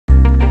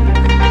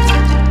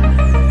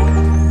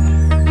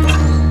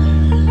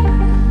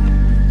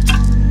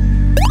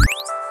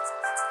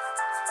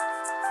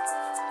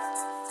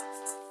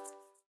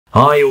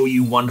Hi all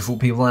you wonderful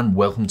people and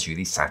welcome to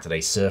the Saturday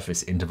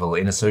Surface Interval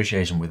in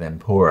association with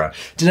Mpora.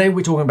 Today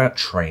we're talking about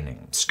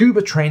training.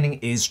 Scuba training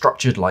is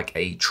structured like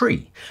a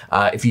tree.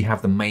 If you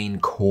have the main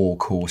core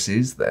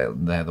courses,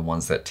 they're the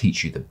ones that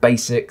teach you the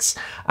basics,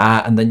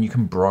 and then you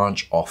can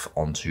branch off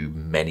onto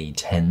many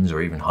tens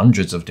or even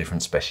hundreds of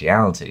different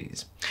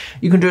specialities.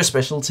 You can do a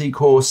specialty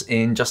course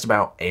in just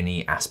about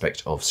any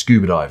aspect of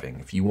scuba diving.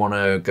 If you want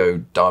to go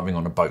diving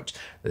on a boat,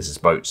 there's a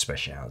boat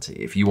speciality.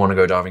 If you want to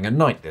go diving at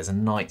night, there's a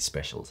night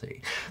specialty.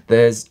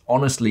 There's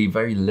honestly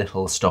very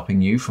little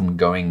stopping you from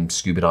going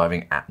scuba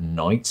diving at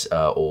night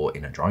or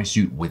in a dry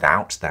suit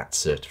without that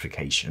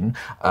certification.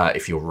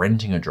 If you're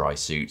renting a dry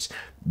suit,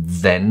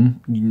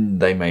 then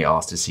they may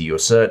ask to see your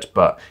cert,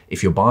 but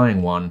if you're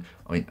buying one,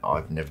 I mean,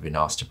 I've never been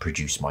asked to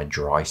produce my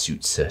dry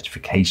suit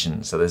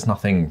certification, so there's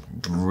nothing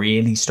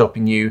really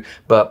stopping you,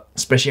 but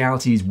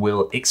specialities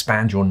will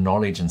expand your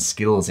knowledge and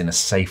skills in a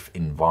safe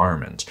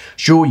environment.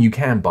 Sure, you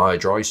can buy a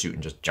dry suit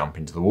and just jump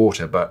into the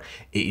water, but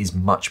it is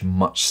much,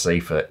 much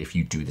safer if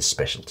you do the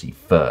specialty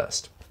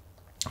first.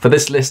 For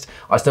this list,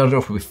 I started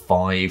off with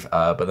 5,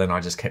 but then I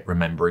just kept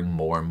remembering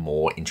more and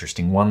more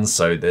interesting ones,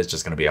 so there's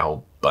just going to be a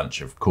whole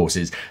bunch of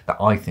courses that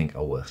I think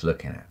are worth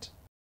looking at.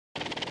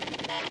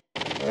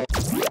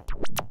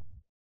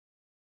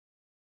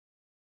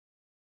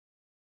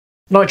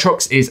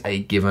 Nitrox is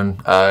a given.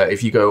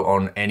 If you go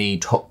on any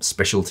top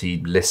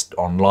specialty list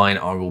online,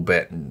 I will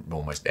bet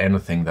almost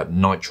anything that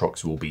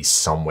nitrox will be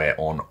somewhere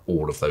on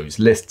all of those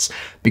lists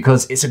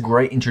because it's a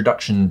great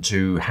introduction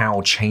to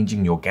how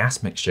changing your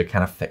gas mixture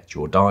can affect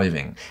your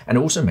diving, and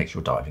it also makes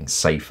your diving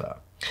safer.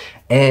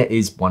 Air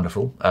is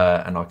wonderful,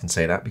 and I can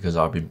say that because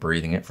I've been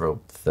breathing it for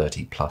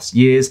 30 plus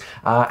years.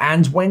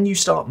 And when you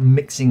start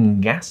mixing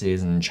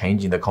gases and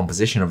changing the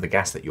composition of the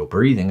gas that you're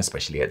breathing,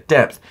 especially at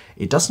depth,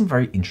 it does some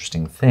very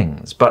interesting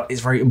things. But it's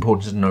very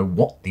important to know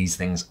what these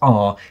things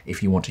are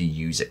if you want to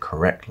use it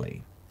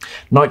correctly.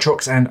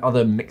 Nitrox and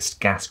other mixed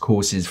gas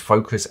courses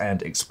focus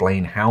and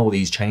explain how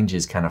these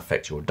changes can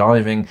affect your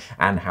diving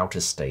and how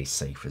to stay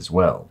safe as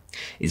well.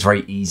 It's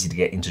very easy to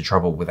get into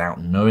trouble without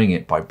knowing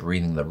it by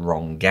breathing the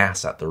wrong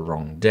gas at the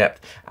wrong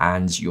depth,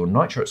 and your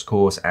nitrox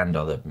course and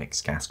other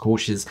mixed gas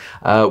courses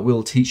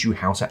will teach you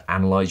how to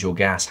analyze your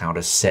gas, how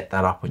to set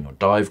that up on your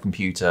dive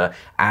computer,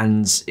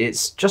 and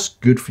it's just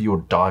good for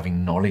your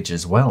diving knowledge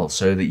as well,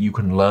 so that you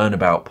can learn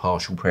about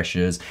partial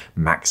pressures,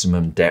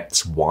 maximum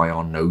depths, why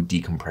our no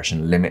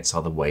decompression limits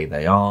are the way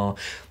they are.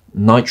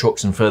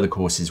 Nitrox and further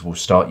courses will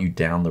start you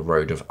down the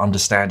road of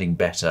understanding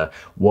better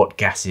what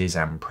gases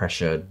and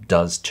pressure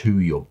does to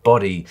your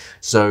body,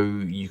 so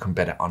you can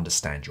better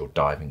understand your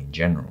diving in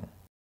general.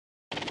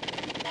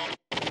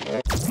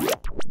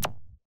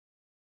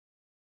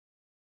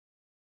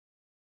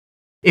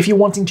 If you're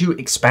wanting to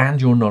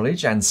expand your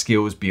knowledge and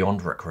skills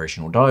beyond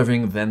recreational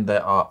diving, then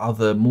there are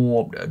other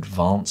more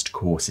advanced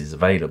courses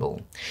available.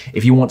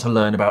 If you want to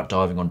learn about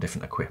diving on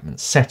different equipment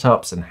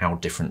setups and how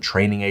different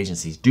training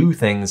agencies do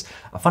things,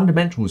 a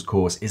fundamentals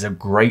course is a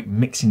great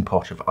mixing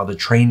pot of other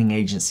training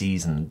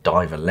agencies and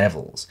diver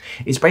levels.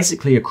 It's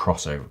basically a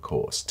crossover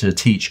course to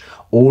teach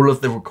all of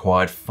the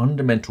required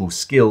fundamental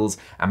skills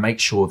and make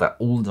sure that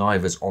all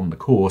divers on the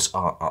course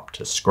are up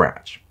to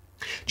scratch.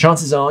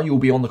 Chances are you'll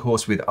be on the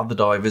course with other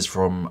divers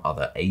from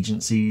other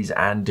agencies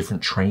and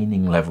different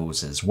training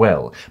levels as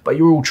well, but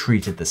you're all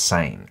treated the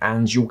same,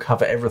 and you'll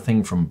cover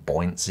everything from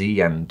buoyancy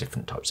and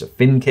different types of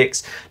fin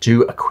kicks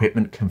to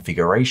equipment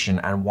configuration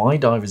and why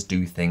divers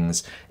do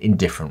things in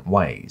different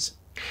ways.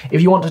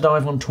 If you want to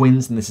dive on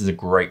twins, then this is a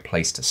great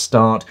place to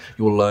start.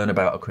 You'll learn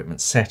about equipment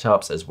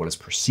setups as well as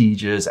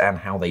procedures and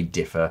how they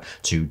differ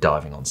to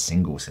diving on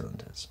single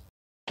cylinders.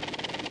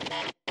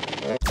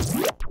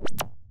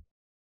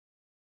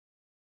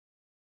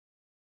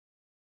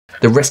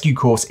 The rescue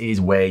course is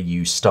where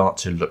you start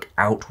to look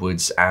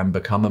outwards and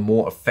become a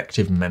more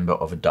effective member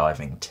of a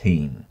diving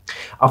team.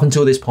 Up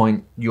until this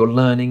point, you're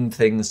learning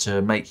things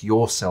to make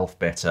yourself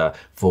better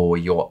for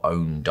your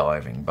own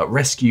diving, but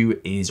rescue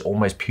is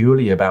almost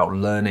purely about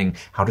learning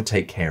how to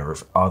take care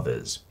of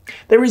others.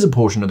 There is a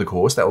portion of the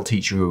course that will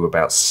teach you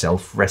about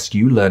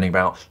self-rescue, learning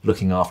about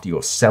looking after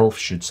yourself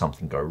should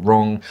something go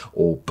wrong,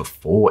 or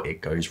before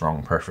it goes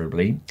wrong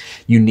preferably.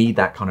 You need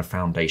that kind of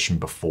foundation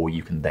before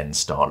you can then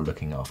start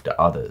looking after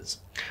others.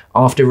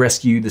 After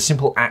rescue, the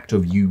simple act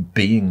of you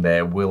being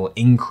there will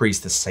increase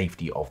the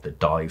safety of the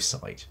dive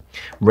site.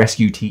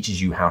 Rescue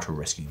teaches you how to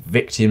rescue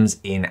victims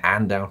in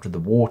and out of the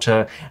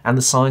water, and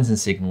the signs and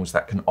signals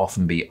that can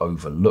often be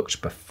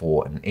overlooked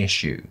before an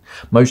issue.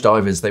 Most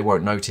divers, they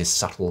won't notice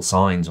subtle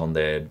signs on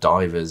their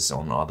divers,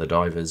 on other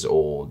divers,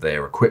 or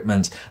their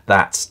equipment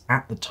that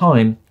at the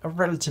time are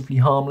relatively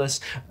harmless,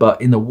 but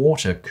in the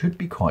water could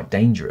be quite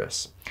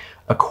dangerous.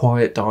 A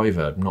quiet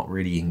diver not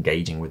really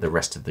engaging with the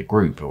rest of the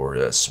group, or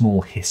a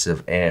small hiss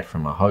of air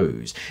from a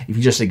hose. If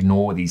you just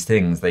ignore these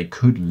things, they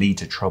could lead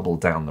to trouble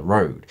down the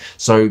road.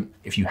 So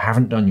if you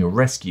haven't done your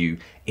rescue,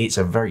 it's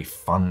a very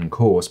fun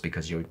course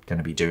because you're going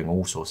to be doing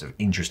all sorts of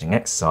interesting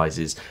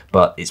exercises,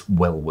 but it's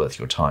well worth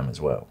your time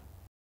as well.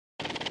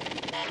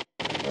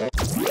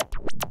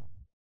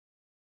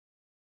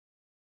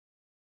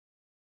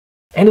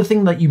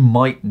 Anything that you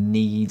might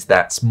need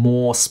that's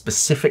more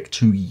specific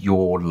to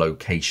your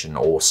location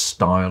or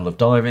style of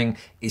diving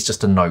is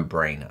just a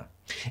no-brainer.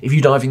 If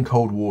you dive in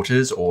cold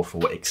waters or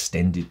for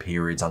extended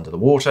periods under the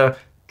water,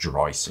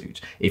 drysuit.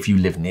 If you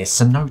live near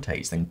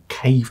cenotes, then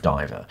cave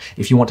diver.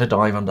 If you want to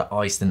dive under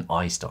ice, then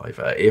ice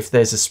diver. If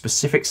there's a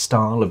specific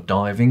style of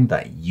diving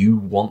that you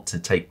want to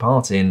take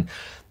part in,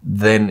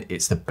 then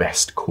it's the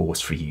best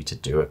course for you to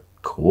do a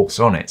course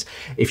on it.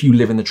 If you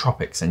live in the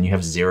tropics and you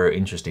have zero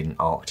interest in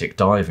Arctic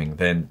diving,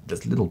 then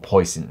there's little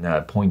point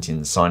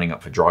in signing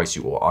up for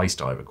drysuit or ice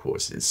diver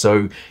courses.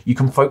 So you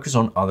can focus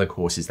on other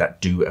courses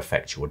that do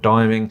affect your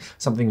diving,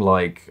 something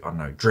like, I don't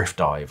know, drift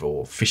dive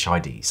or fish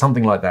ID,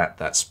 something like that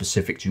that's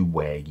specific to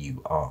where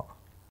you are.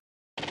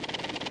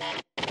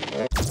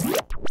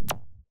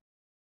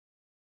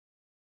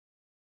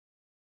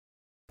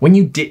 When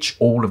you ditch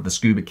all of the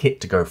scuba kit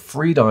to go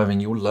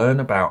freediving, you'll learn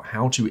about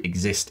how to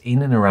exist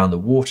in and around the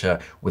water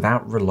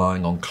without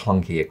relying on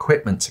clunky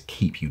equipment to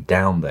keep you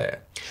down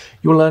there.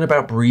 You'll learn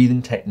about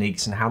breathing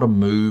techniques and how to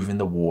move in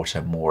the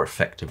water more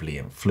effectively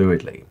and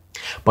fluidly.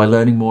 By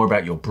learning more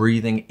about your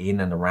breathing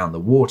in and around the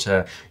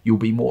water, you'll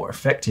be more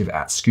effective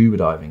at scuba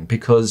diving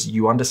because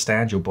you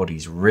understand your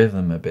body's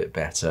rhythm a bit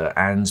better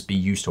and be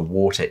used to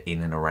water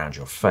in and around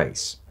your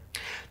face.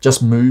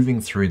 Just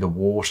moving through the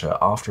water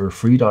after a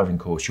freediving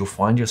course, you'll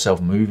find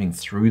yourself moving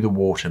through the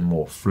water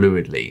more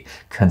fluidly,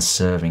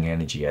 conserving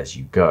energy as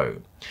you go.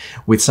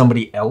 With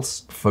somebody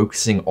else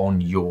focusing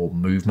on your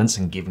movements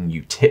and giving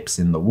you tips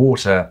in the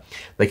water,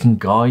 they can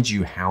guide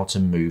you how to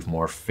move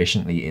more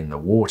efficiently in the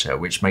water,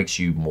 which makes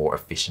you more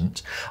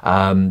efficient,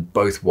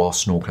 both while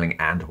snorkeling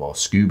and while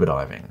scuba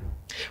diving.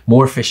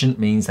 More efficient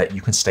means that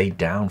you can stay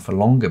down for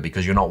longer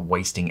because you're not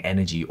wasting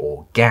energy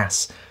or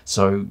gas,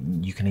 so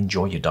you can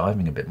enjoy your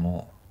diving a bit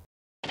more.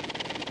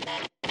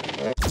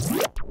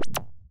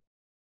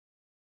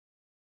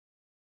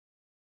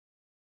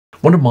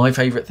 One of my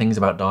favourite things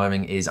about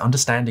diving is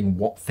understanding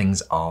what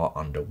things are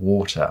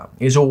underwater.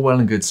 It's all well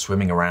and good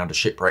swimming around a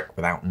shipwreck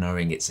without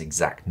knowing its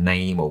exact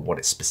name or what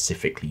it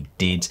specifically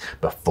did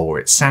before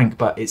it sank,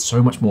 but it's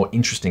so much more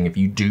interesting if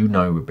you do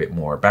know a bit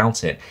more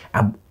about it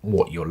and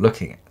what you're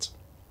looking at.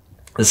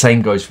 The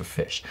same goes for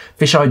fish.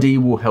 Fish ID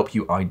will help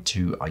you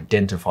to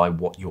identify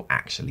what you're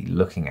actually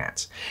looking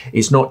at.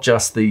 It's not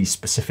just the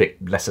specific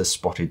lesser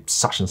spotted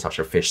such and such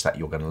a fish that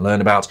you're going to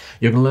learn about.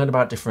 You're going to learn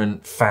about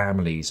different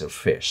families of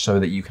fish so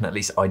that you can at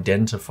least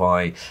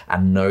identify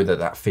and know that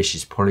that fish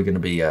is probably going to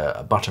be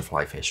a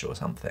butterfly fish or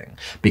something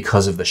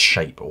because of the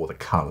shape or the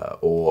color,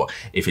 or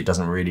if it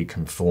doesn't really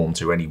conform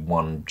to any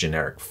one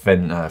generic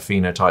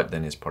phenotype,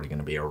 then it's probably going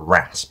to be a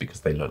wrasse because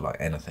they look like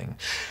anything.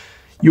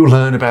 You'll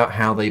learn about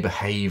how they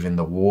behave in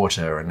the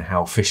water and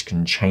how fish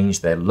can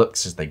change their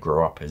looks as they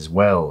grow up as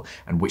well,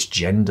 and which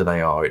gender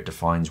they are, it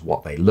defines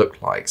what they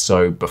look like.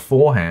 So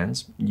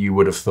beforehand, you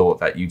would have thought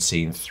that you'd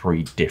seen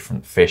 3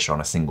 different fish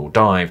on a single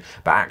dive,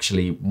 but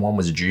actually one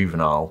was a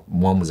juvenile,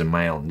 one was a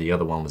male, and the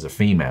other one was a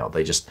female.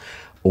 They just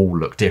all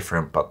look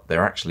different, but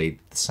they're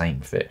actually the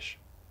same fish.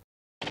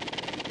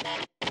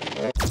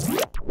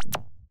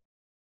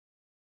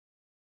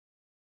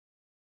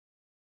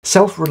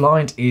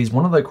 Self-reliant is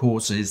one of the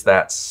courses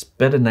that's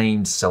better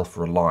named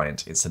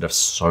self-reliant instead of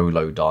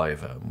solo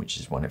diver, which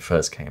is when it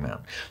first came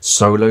out.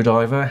 Solo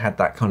diver had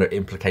that kind of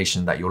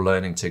implication that you're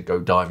learning to go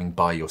diving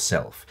by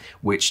yourself,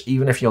 which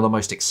even if you're the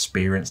most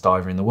experienced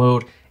diver in the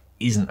world,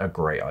 isn't a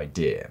great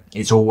idea.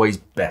 It's always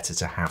better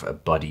to have a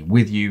buddy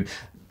with you.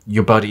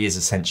 Your buddy is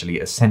essentially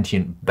a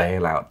sentient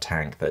bailout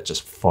tank that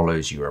just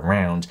follows you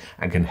around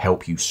and can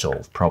help you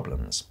solve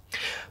problems.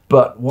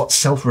 But what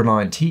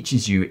self-reliant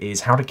teaches you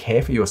is how to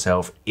care for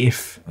yourself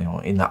if,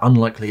 in the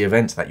unlikely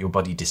event that your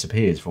buddy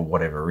disappears for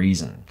whatever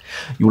reason.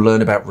 You'll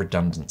learn about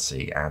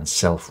redundancy and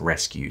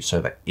self-rescue so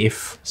that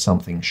if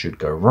something should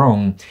go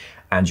wrong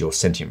and your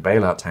sentient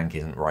bailout tank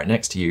isn't right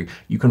next to you,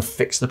 you can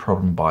fix the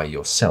problem by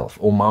yourself,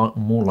 or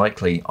more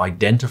likely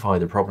identify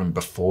the problem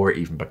before it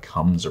even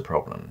becomes a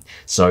problem.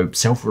 So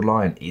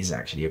self-reliant is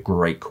actually a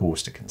great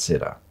course to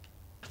consider.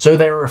 So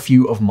there are a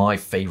few of my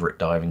favourite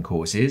diving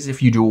courses.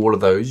 If you do all of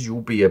those, you'll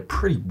be a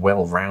pretty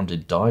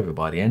well-rounded diver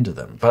by the end of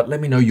them. But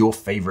let me know your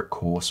favourite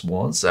course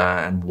was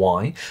and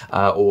why,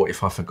 or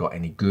if I forgot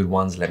any good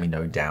ones, let me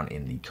know down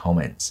in the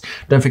comments.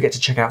 Don't forget to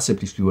check out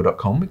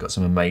simplyscuba.com. We've got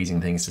some amazing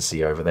things to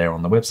see over there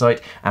on the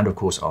website, and of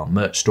course our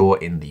merch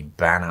store in the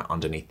banner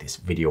underneath this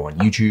video on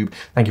YouTube.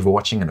 Thank you for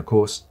watching, and of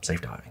course,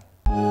 safe diving.